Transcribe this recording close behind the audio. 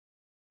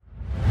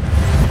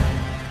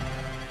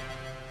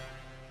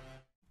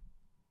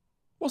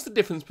the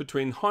difference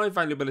between high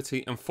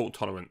availability and fault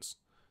tolerance?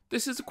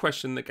 This is a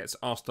question that gets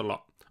asked a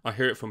lot. I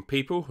hear it from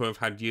people who have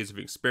had years of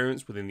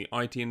experience within the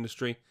IT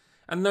industry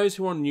and those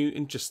who are new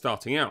and just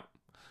starting out.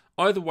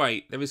 Either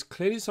way, there is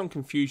clearly some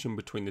confusion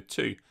between the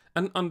two,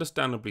 and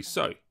understandably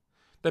so.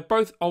 They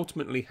both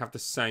ultimately have the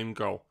same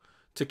goal: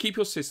 to keep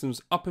your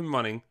systems up and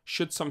running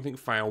should something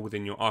fail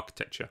within your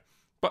architecture.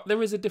 But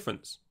there is a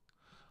difference.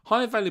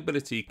 High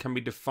availability can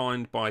be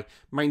defined by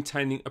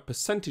maintaining a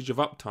percentage of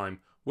uptime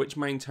which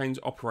maintains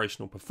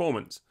operational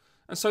performance,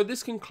 and so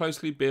this can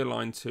closely be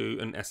aligned to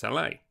an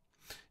SLA.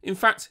 In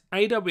fact,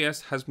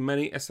 AWS has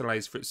many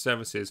SLAs for its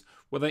services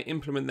where they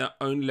implement their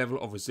own level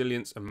of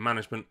resilience and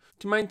management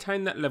to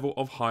maintain that level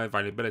of high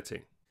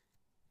availability.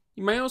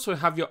 You may also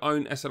have your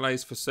own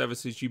SLAs for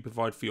services you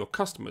provide for your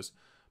customers,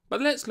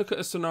 but let's look at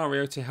a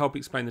scenario to help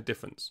explain the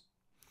difference.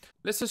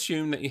 Let's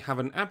assume that you have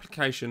an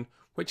application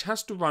which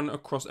has to run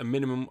across a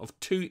minimum of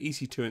 2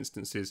 EC2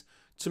 instances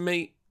to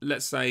meet,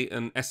 let's say,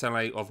 an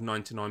SLA of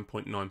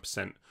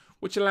 99.9%,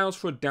 which allows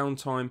for a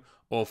downtime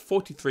of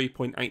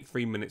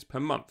 43.83 minutes per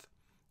month.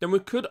 Then we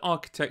could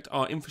architect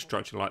our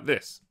infrastructure like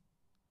this.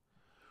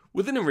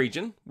 Within a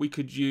region, we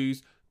could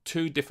use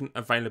 2 different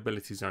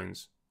availability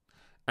zones.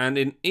 And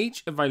in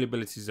each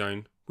availability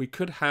zone, we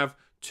could have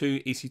 2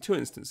 EC2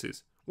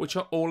 instances, which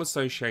are all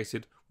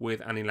associated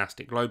with an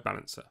elastic load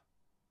balancer.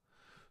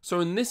 So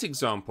in this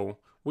example,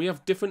 we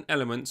have different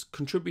elements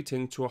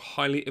contributing to a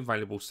highly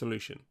available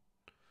solution.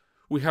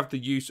 We have the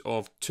use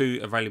of 2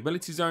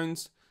 availability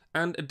zones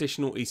and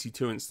additional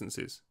EC2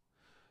 instances.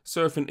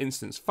 So if an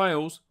instance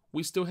fails,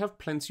 we still have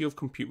plenty of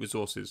compute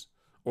resources,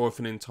 or if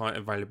an entire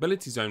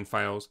availability zone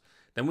fails,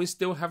 then we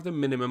still have the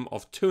minimum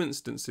of 2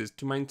 instances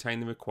to maintain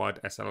the required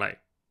SLA.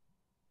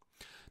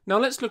 Now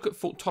let's look at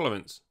fault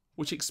tolerance,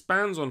 which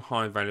expands on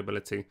high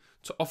availability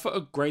to offer a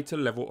greater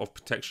level of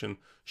protection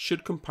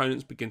should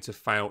components begin to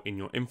fail in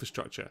your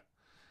infrastructure.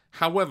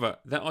 However,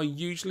 there are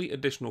usually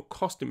additional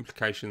cost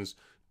implications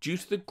due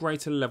to the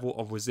greater level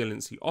of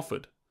resiliency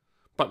offered.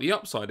 But the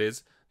upside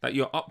is that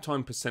your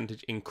uptime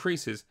percentage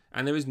increases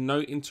and there is no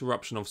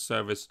interruption of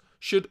service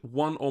should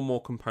one or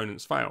more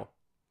components fail.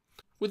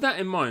 With that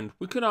in mind,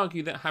 we could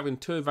argue that having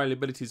 2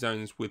 availability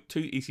zones with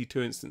 2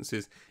 EC2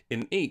 instances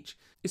in each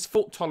is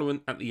fault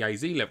tolerant at the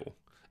AZ level,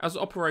 as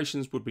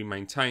operations would be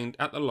maintained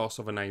at the loss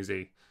of an AZ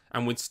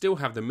and would still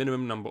have the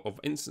minimum number of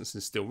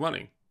instances still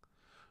running.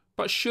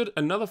 But should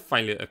another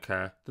failure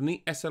occur, then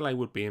the SLA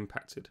would be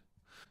impacted.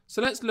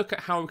 So let's look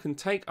at how we can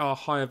take our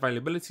high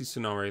availability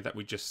scenario that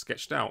we just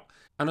sketched out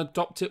and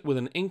adopt it with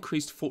an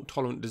increased fault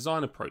tolerant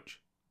design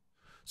approach.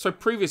 So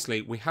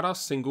previously we had our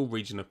single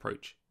region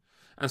approach,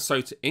 and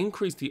so to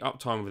increase the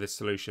uptime of this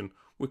solution,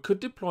 we could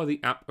deploy the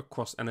app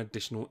across an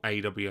additional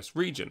AWS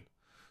region.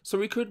 So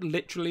we could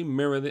literally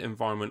mirror the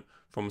environment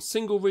from a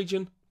single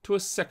region to a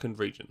second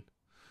region.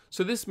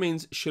 So this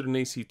means should an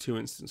EC2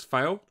 instance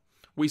fail,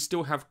 we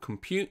still have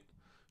compute.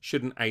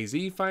 Should an AZ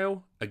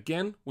fail,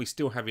 again, we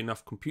still have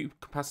enough compute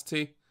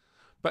capacity.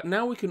 But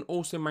now we can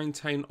also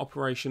maintain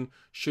operation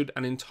should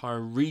an entire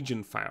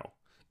region fail.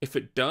 If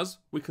it does,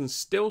 we can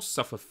still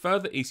suffer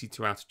further EC2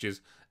 outages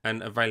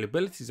and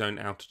availability zone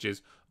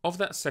outages of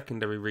that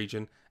secondary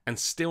region and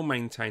still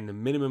maintain the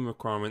minimum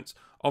requirements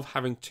of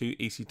having 2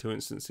 EC2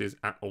 instances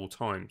at all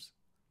times.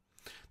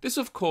 This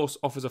of course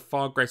offers a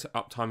far greater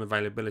uptime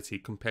availability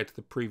compared to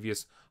the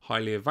previous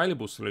highly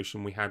available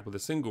solution we had with a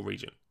single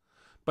region,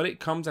 but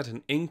it comes at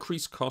an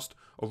increased cost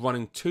of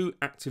running 2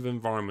 active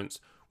environments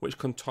which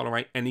can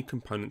tolerate any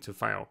component to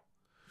fail.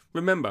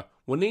 Remember,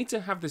 we'll need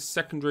to have this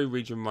secondary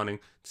region running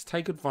to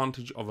take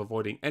advantage of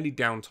avoiding any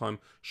downtime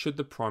should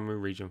the primary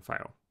region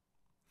fail.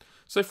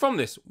 So from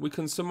this, we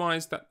can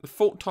surmise that the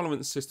fault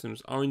tolerant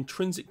systems are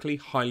intrinsically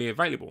highly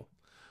available,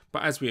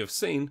 but as we have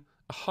seen,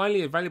 a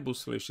highly available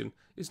solution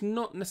is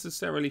not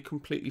necessarily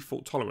completely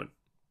fault tolerant.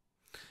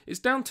 It's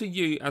down to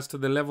you as to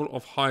the level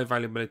of high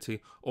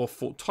availability or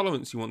fault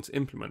tolerance you want to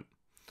implement,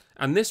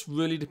 and this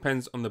really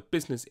depends on the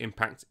business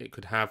impact it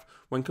could have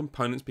when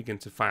components begin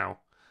to fail.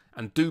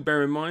 And do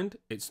bear in mind,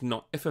 it's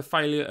not if a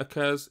failure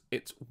occurs,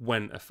 it's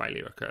when a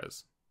failure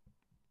occurs.